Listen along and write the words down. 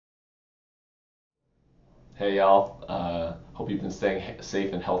Hey y'all, hope you've been staying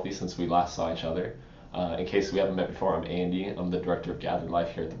safe and healthy since we last saw each other. In case we haven't met before, I'm Andy. I'm the director of Gathered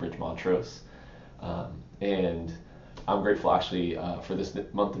Life here at the Bridge Montrose. And I'm grateful actually for this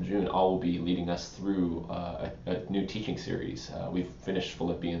month of June. I will be leading us through a new teaching series. We've finished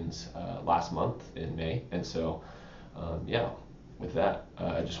Philippians last month in May, and so yeah, with that,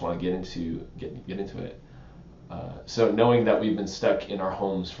 I just want to get into it. So knowing that we've been stuck in our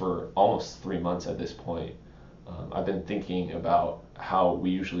homes for almost 3 months at this point, I've been thinking about how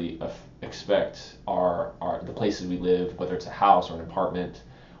we usually expect the places we live, whether it's a house or an apartment,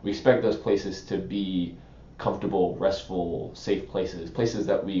 we expect those places to be comfortable, restful, safe places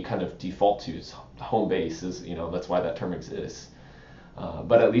that we kind of default to. It's home base is, that's why that term exists.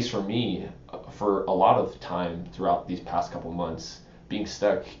 But at least for me, for a lot of time throughout these past couple months, being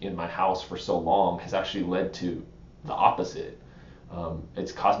stuck in my house for so long has actually led to the opposite.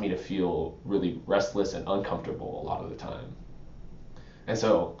 It's caused me to feel really restless and uncomfortable a lot of the time. And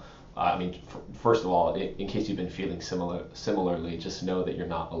so, first of all, in case you've been feeling similarly, just know that you're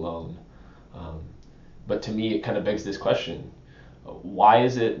not alone. Um, but to me, it kind of begs this question: why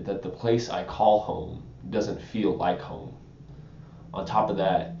is it that the place I call home doesn't feel like home? On top of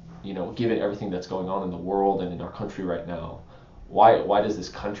that, given everything that's going on in the world and in our country right now, why does this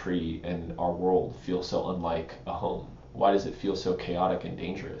country and our world feel so unlike a home? Why does it feel so chaotic and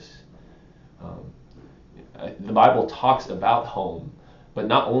dangerous? Um, the Bible talks about home, but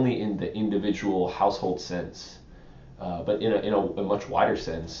not only in the individual household sense, but in a much wider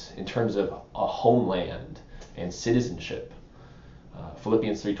sense, in terms of a homeland and citizenship.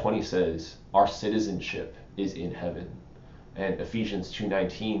 Philippians 3:20 says, "Our citizenship is in heaven." And Ephesians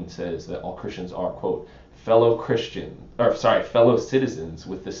 2:19 says that all Christians are, quote, fellow citizens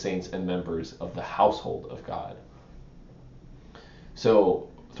with the saints and members of the household of God. So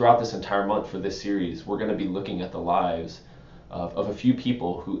throughout this entire month for this series, we're going to be looking at the lives of a few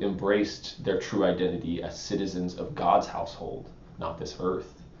people who embraced their true identity as citizens of God's household, not this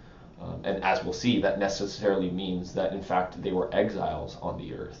earth. And as we'll see, that necessarily means that in fact they were exiles on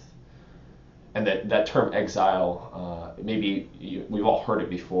the earth. And that term exile, we've all heard it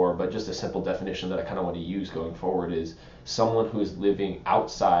before, but just a simple definition that I kind of want to use going forward is someone who is living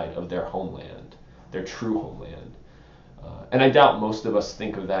outside of their homeland, their true homeland. And I doubt most of us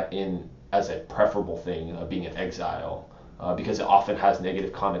think of that as a preferable thing, being an exile, because it often has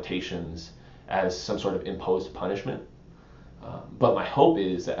negative connotations as some sort of imposed punishment. But my hope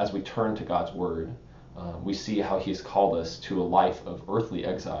is that as we turn to God's Word, we see how He has called us to a life of earthly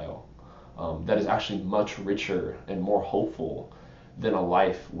exile that is actually much richer and more hopeful than a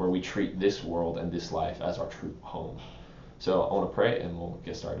life where we treat this world and this life as our true home. So I want to pray and we'll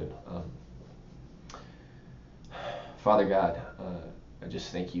get started. Father God, I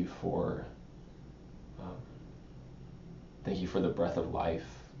just thank you for the breath of life.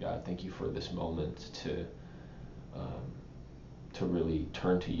 God, thank you for this moment to really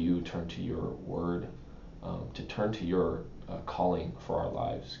turn to you, turn to your word, to turn to your calling for our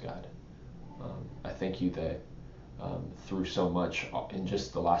lives, God. I thank you that through so much in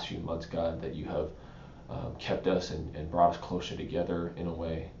just the last few months, God, that you have kept us and brought us closer together in a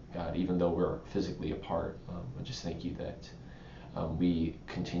way, God, even though we're physically apart. I just thank you that we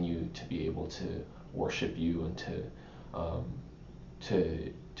continue to be able to worship you and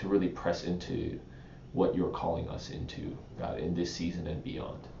to really press into what you're calling us into, God, in this season and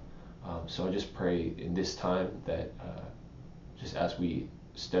beyond. So I just pray in this time that just as we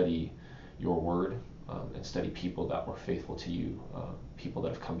study your word and study people that were faithful to you, people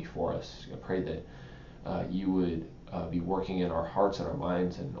that have come before us, I pray that you would be working in our hearts and our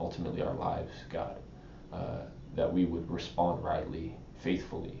minds and ultimately our lives, God, that we would respond rightly,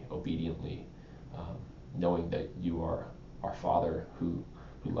 faithfully, obediently, knowing that you are our Father who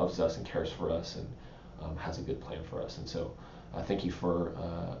loves us and cares for us and has a good plan for us. And so thank you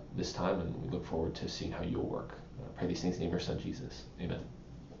for this time, and we look forward to seeing how you'll work. I pray these things in your Son, Jesus. Amen.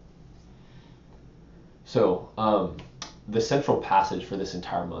 So the central passage for this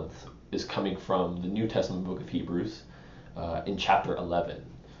entire month is coming from the New Testament book of Hebrews in chapter 11.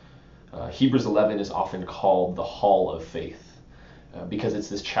 Hebrews 11 is often called the Hall of Faith because it's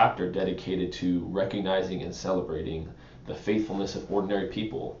this chapter dedicated to recognizing and celebrating the faithfulness of ordinary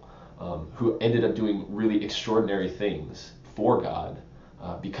people who ended up doing really extraordinary things for God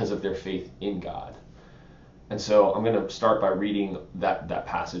because of their faith in God. And so I'm going to start by reading that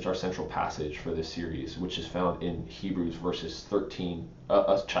passage, our central passage for this series, which is found in Hebrews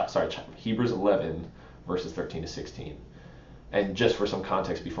Hebrews 11 verses 13 to 16. And just for some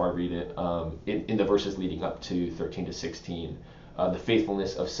context before I read it, in the verses leading up to 13 to 16, the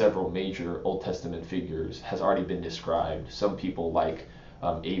faithfulness of several major Old Testament figures has already been described. Some people like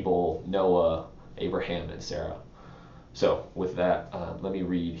Abel, Noah, Abraham, and Sarah. So with that, let me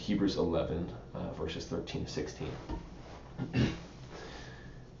read Hebrews 11, verses 13 to 16.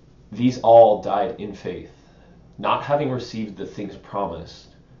 These all died in faith, not having received the things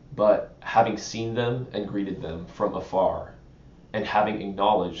promised, but having seen them and greeted them from afar, and having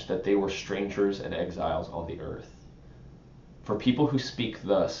acknowledged that they were strangers and exiles on the earth. For people who speak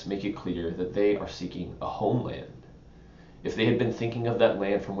thus make it clear that they are seeking a homeland. If they had been thinking of that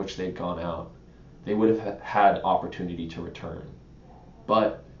land from which they had gone out, they would have had opportunity to return.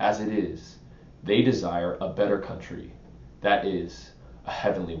 But as it is, they desire a better country, that is, a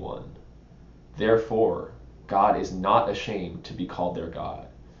heavenly one. Therefore, God is not ashamed to be called their God,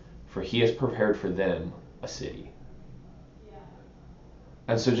 for he has prepared for them a city.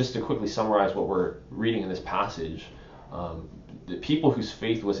 And so just to quickly summarize what we're reading in this passage, the people whose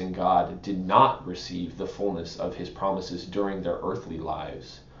faith was in God did not receive the fullness of his promises during their earthly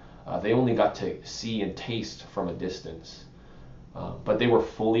lives. They only got to see and taste from a distance. But they were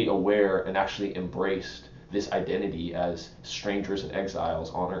fully aware and actually embraced this identity as strangers and exiles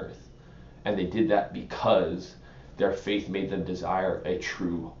on earth. And they did that because their faith made them desire a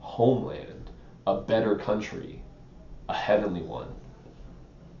true homeland, a better country, a heavenly one.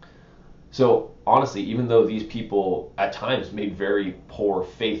 So honestly, even though these people at times made very poor,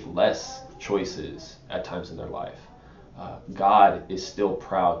 faithless choices at times in their life, God is still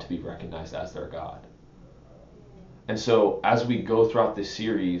proud to be recognized as their God. And so as we go throughout this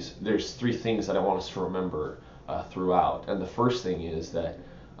series, there's three things that I want us to remember throughout. And the first thing is that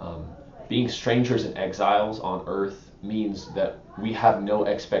being strangers and exiles on earth means that we have no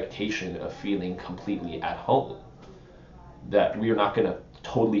expectation of feeling completely at home. That we are not going to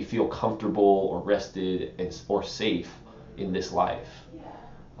totally feel comfortable or rested or safe in this life.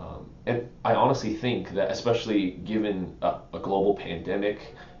 And I honestly think that, especially given a global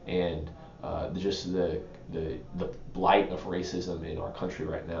pandemic and just the blight of racism in our country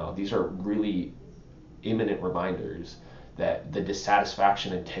right now, these are really imminent reminders that the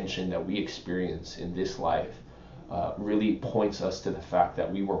dissatisfaction and tension that we experience in this life really points us to the fact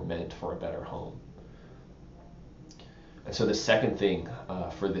that we were meant for a better home. And so the second thing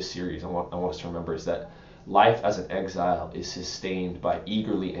for this series I want us to remember is that life as an exile is sustained by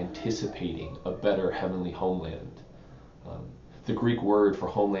eagerly anticipating a better heavenly homeland. The Greek word for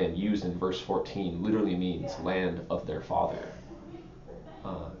homeland used in verse 14 literally means land of their father.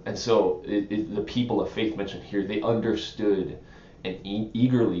 And so the people of faith mentioned here, they understood and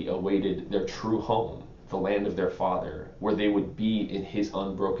eagerly awaited their true home, the land of their father, where they would be in his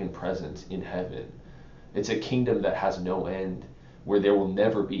unbroken presence in heaven. It's a kingdom that has no end, where there will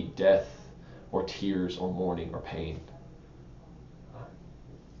never be death or tears or mourning or pain.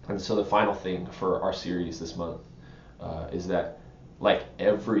 And so the final thing for our series this month is that, like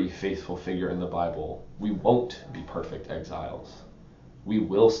every faithful figure in the Bible, we won't be perfect exiles. We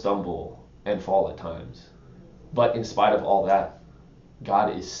will stumble and fall at times. But in spite of all that,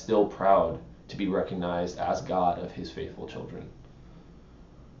 God is still proud to be recognized as God of his faithful children.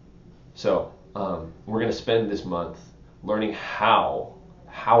 So we're going to spend this month learning how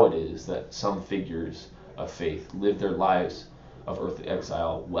it is that some figures of faith live their lives of earthly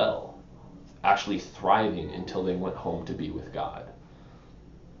exile well, actually thriving until they went home to be with God.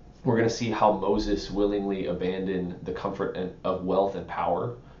 We're going to see how Moses willingly abandoned the comfort of wealth and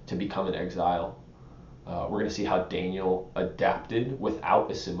power to become an exile. We're going to see how Daniel adapted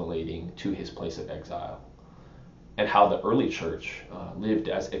without assimilating to his place of exile, and how the early church lived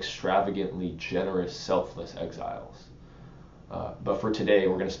as extravagantly generous, selfless exiles. But for today,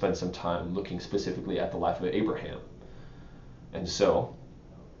 we're going to spend some time looking specifically at the life of Abraham. And so,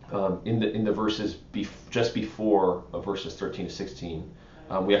 in the verses just before verses 13 to 16,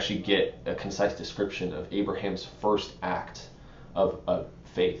 we actually get a concise description of Abraham's first act of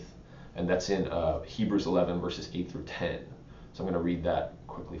faith, and that's in Hebrews 11 verses 8 through 10. So I'm going to read that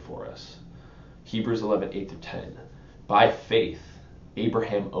quickly for us. Hebrews 11, 8 through 10. By faith,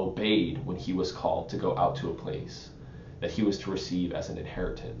 Abraham obeyed when he was called to go out to a place that he was to receive as an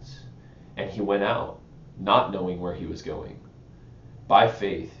inheritance. And he went out, not knowing where he was going. By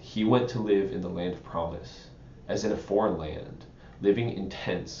faith, he went to live in the land of promise, as in a foreign land, living in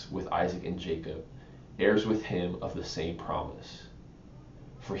tents with Isaac and Jacob, heirs with him of the same promise.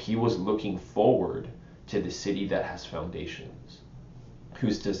 For he was looking forward to the city that has foundations,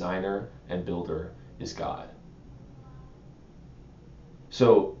 whose designer and builder is God.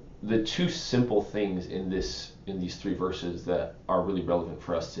 So the two simple things in these three verses that are really relevant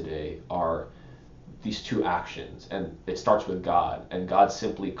for us today are these two actions, and it starts with God, and God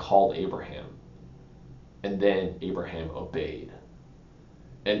simply called Abraham, and then Abraham obeyed.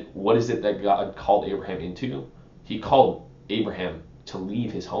 And what is it that God called Abraham into? He called Abraham to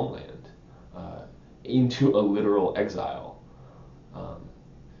leave his homeland into a literal exile.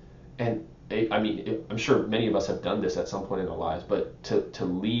 And I mean, I'm sure many of us have done this at some point in our lives, but to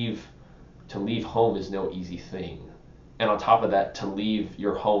leave home is no easy thing. And on top of that, to leave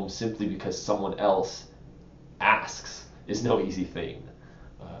your home simply because someone else asks is no easy thing.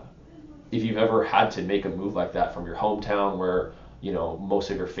 If you've ever had to make a move like that from your hometown where, you know,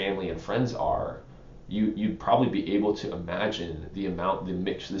 most of your family and friends are, you'd probably be able to imagine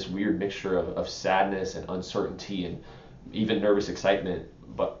this weird mixture of sadness and uncertainty and even nervous excitement,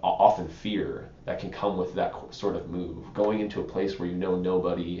 but often fear that can come with that sort of move. Going into a place where you know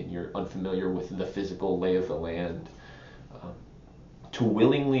nobody and you're unfamiliar with the physical lay of the land. To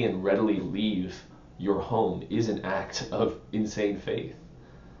willingly and readily leave your home is an act of insane faith.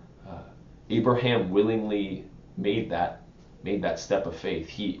 Abraham willingly made that step of faith.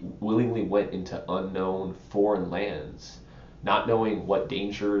 He willingly went into unknown foreign lands, not knowing what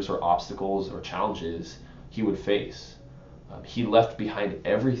dangers or obstacles or challenges he would face. He left behind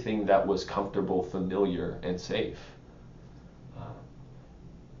everything that was comfortable, familiar, and safe.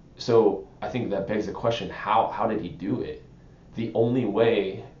 So I think that begs the question, how did he do it? The only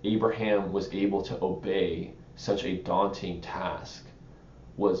way Abraham was able to obey such a daunting task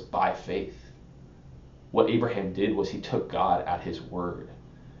was by faith. What Abraham did was he took God at his word.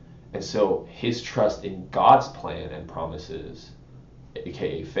 And so his trust in God's plan and promises,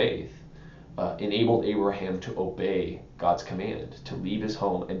 aka faith, enabled Abraham to obey God's command to leave his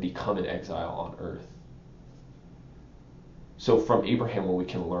home and become an exile on earth. So from Abraham, what we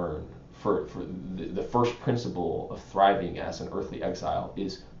can learn for the first principle of thriving as an earthly exile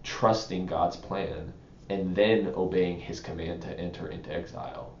is trusting God's plan and then obeying his command to enter into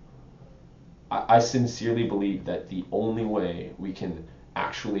exile. I sincerely believe that the only way we can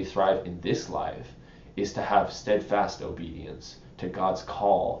actually thrive in this life is to have steadfast obedience to God's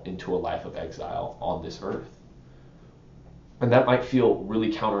call into a life of exile on this earth. And that might feel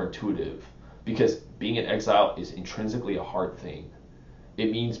really counterintuitive because being in exile is intrinsically a hard thing. It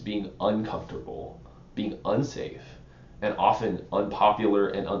means being uncomfortable, being unsafe, and often unpopular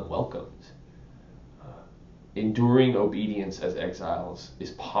and unwelcomed. Enduring obedience as exiles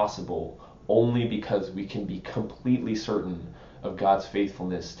is possible only because we can be completely certain of God's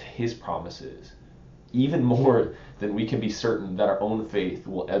faithfulness to his promises, even more than we can be certain that our own faith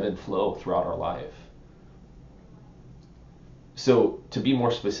will ebb and flow throughout our life. So, to be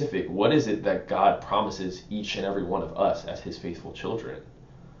more specific, what is it that God promises each and every one of us as his faithful children?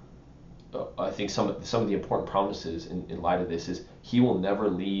 I think some of the important promises in light of this is he will never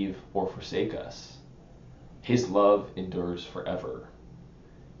leave or forsake us. His love endures forever.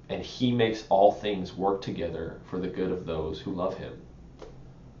 And he makes all things work together for the good of those who love him.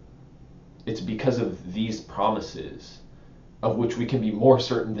 It's because of these promises, of which we can be more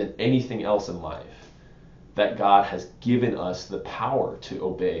certain than anything else in life, that God has given us the power to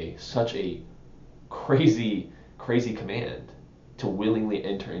obey such a crazy, crazy command to willingly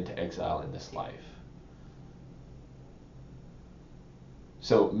enter into exile in this life.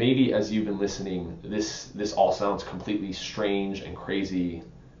 So maybe as you've been listening, this all sounds completely strange and crazy.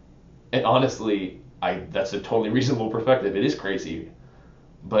 And honestly, that's a totally reasonable perspective. It is crazy.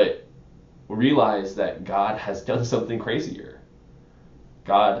 But realize that God has done something crazier.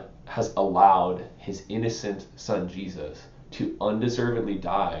 God has allowed his innocent son Jesus to undeservedly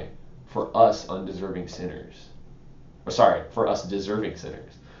die for us undeserving sinners. For us deserving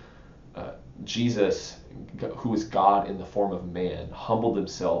sinners. Jesus, who is God in the form of man, humbled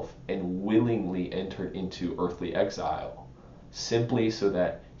himself and willingly entered into earthly exile, simply so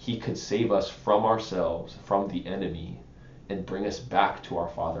that he could save us from ourselves, from the enemy, and bring us back to our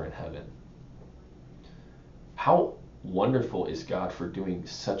Father in heaven. How wonderful is God for doing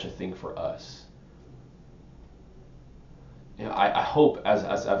such a thing for us? You know, I hope as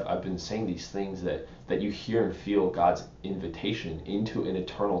I've been saying these things that you hear and feel God's invitation into an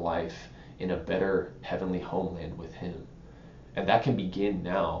eternal life in a better heavenly homeland with him. And that can begin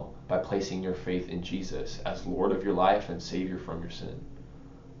now by placing your faith in Jesus as Lord of your life and Savior from your sin.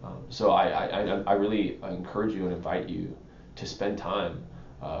 So I really encourage you and invite you to spend time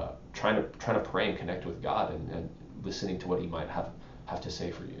trying to pray and connect with God and listening to what he might have to say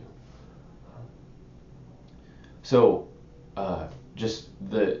for you. So just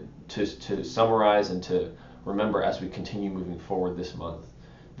to summarize and to remember as we continue moving forward this month,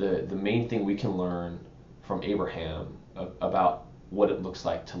 the main thing we can learn from Abraham about what it looks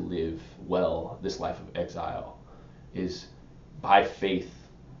like to live well this life of exile is by faith,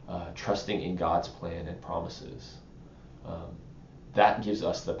 trusting in God's plan and promises. That gives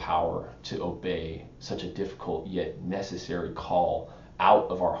us the power to obey such a difficult yet necessary call out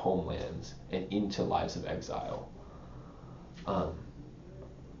of our homelands and into lives of exile.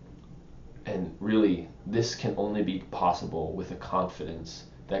 And really, this can only be possible with a confidence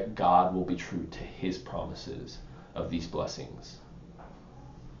that God will be true to his promises of these blessings.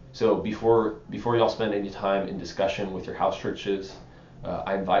 So before y'all spend any time in discussion with your house churches,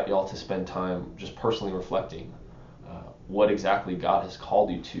 I invite y'all to spend time just personally reflecting what exactly God has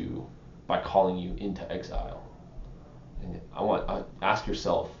called you to by calling you into exile. And ask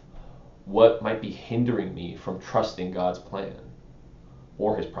yourself, what might be hindering me from trusting God's plan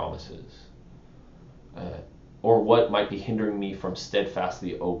or his promises? Or what might be hindering me from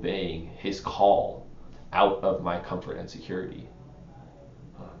steadfastly obeying his call out of my comfort and security?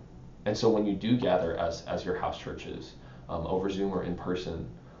 And so when you do gather as your house churches, over Zoom or in person,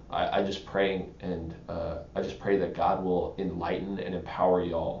 I just pray that God will enlighten and empower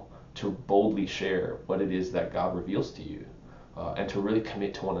y'all to boldly share what it is that God reveals to you, and to really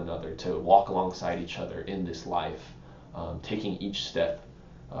commit to one another, to walk alongside each other in this life, taking each step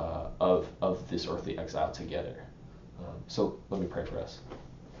of this earthly exile together. So let me pray for us.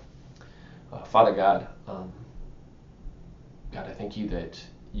 Father God, God, I thank you that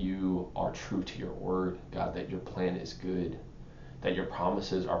you are true to your word, God, that your plan is good, that your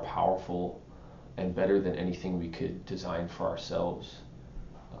promises are powerful and better than anything we could design for ourselves.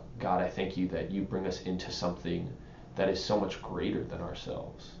 God, I thank you that you bring us into something that is so much greater than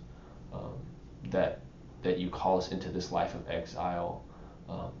ourselves, that you call us into this life of exile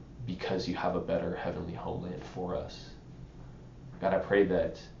because you have a better heavenly homeland for us. God, I pray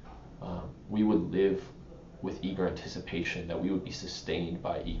that we would live with eager anticipation, that we would be sustained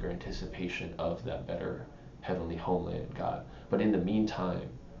by eager anticipation of that better heavenly homeland, God. But in the meantime,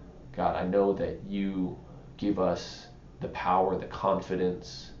 God, I know that you give us the power, the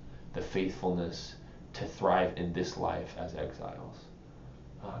confidence, the faithfulness to thrive in this life as exiles.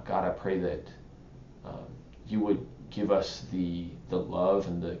 God, I pray that you would give us the love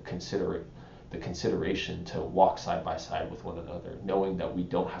and the consideration to walk side by side with one another, knowing that we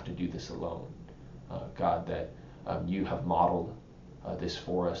don't have to do this alone. God, that you have modeled this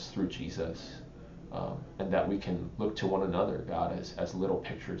for us through Jesus, and that we can look to one another, God, as little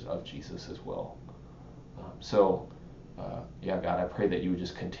pictures of Jesus as well. God, I pray that you would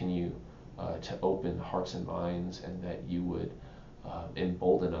just continue to open hearts and minds, and that you would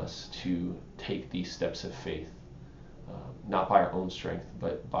embolden us to take these steps of faith, not by our own strength,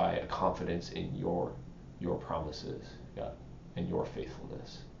 but by a confidence in your promises, God, and your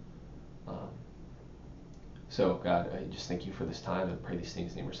faithfulness. God, I just thank you for this time and pray these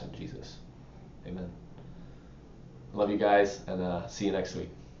things in your son Jesus. Amen. Love you guys, and see you next week.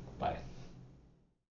 Bye.